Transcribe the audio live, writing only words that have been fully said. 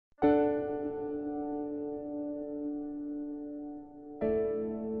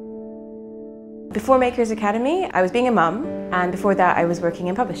Before Makers Academy, I was being a mum, and before that I was working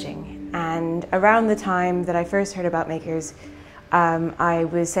in publishing. And around the time that I first heard about Makers, I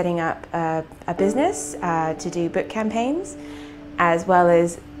was setting up a business to do book campaigns, as well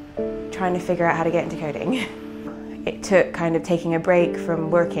as trying to figure out how to get into coding. It took kind of taking a break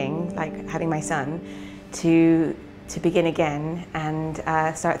from working, like having my son, to begin again and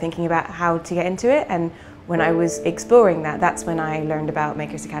start thinking about how to get into it. And when I was exploring that, that's when I learned about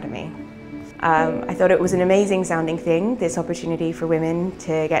Makers Academy. I thought it was an amazing sounding thing, this opportunity for women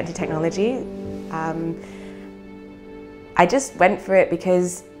to get into technology. I just went for it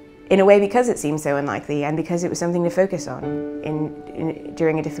because, in a way, because it seemed so unlikely and because it was something to focus on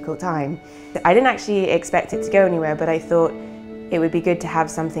during a difficult time. I didn't actually expect it to go anywhere, but I thought it would be good to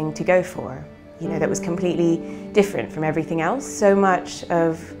have something to go for, you know, that was completely different from everything else. So much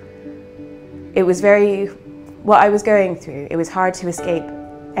of it was what I was going through, it was hard to escape.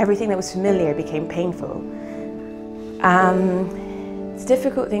 Everything that was familiar became painful. It's a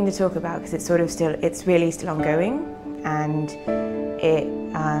difficult thing to talk about because it's really still ongoing, and it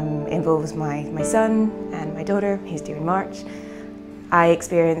involves my son and my daughter. He's due in March. I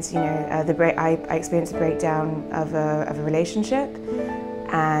experienced, I experienced a breakdown of a relationship,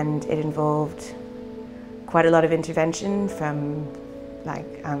 and it involved quite a lot of intervention from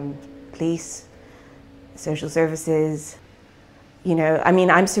police, social services. You know, I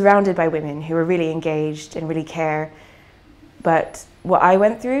mean, I'm surrounded by women who are really engaged and really care, but what I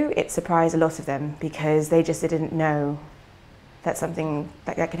went through, it surprised a lot of them because they just didn't know that something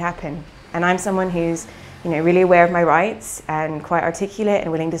like that could happen. And I'm someone who's, really aware of my rights and quite articulate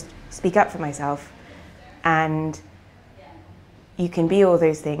and willing to speak up for myself. And you can be all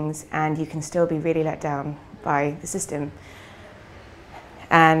those things and you can still be really let down by the system.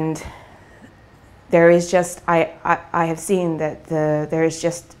 And there is just, I have seen that there is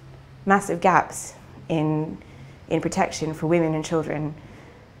just massive gaps in protection for women and children.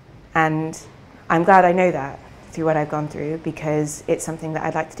 And I'm glad I know that through what I've gone through, because it's something that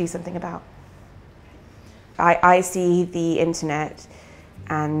I'd like to do something about. I see the internet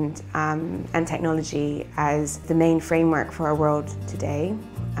and technology as the main framework for our world today,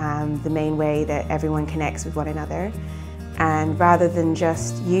 the main way that everyone connects with one another. And rather than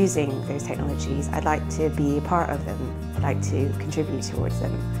just using those technologies, I'd like to be a part of them. I'd like to contribute towards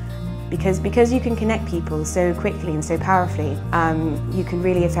them. Because you can connect people so quickly and so powerfully, you can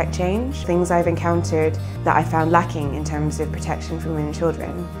really affect change. Things I've encountered that I found lacking in terms of protection for women and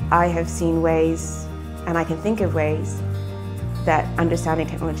children, I have seen ways, and I can think of ways, that understanding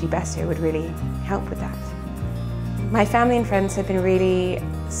technology better would really help with that. My family and friends have been really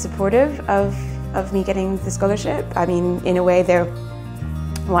supportive of me getting the scholarship. I mean, in a way, they're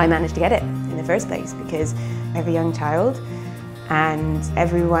why I managed to get it in the first place, because I have a young child and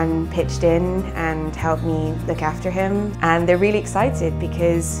everyone pitched in and helped me look after him. And they're really excited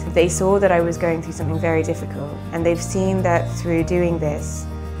because they saw that I was going through something very difficult, and they've seen that through doing this,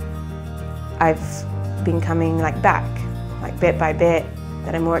 I've been coming back, bit by bit,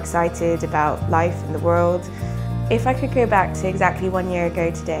 that I'm more excited about life and the world. If I could go back to exactly 1 year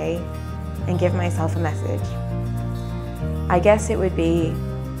ago today and give myself a message, I guess it would be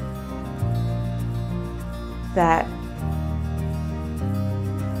that,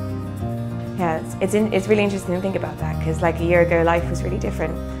 it's really interesting to think about that, because a year ago life was really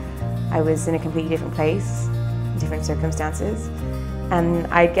different. I was in a completely different place, different circumstances, and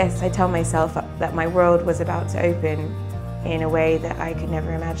I guess I tell myself that my world was about to open in a way that I could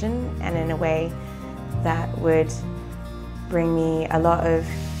never imagine, and in a way that would bring me a lot of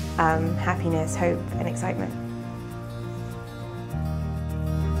happiness, hope and excitement.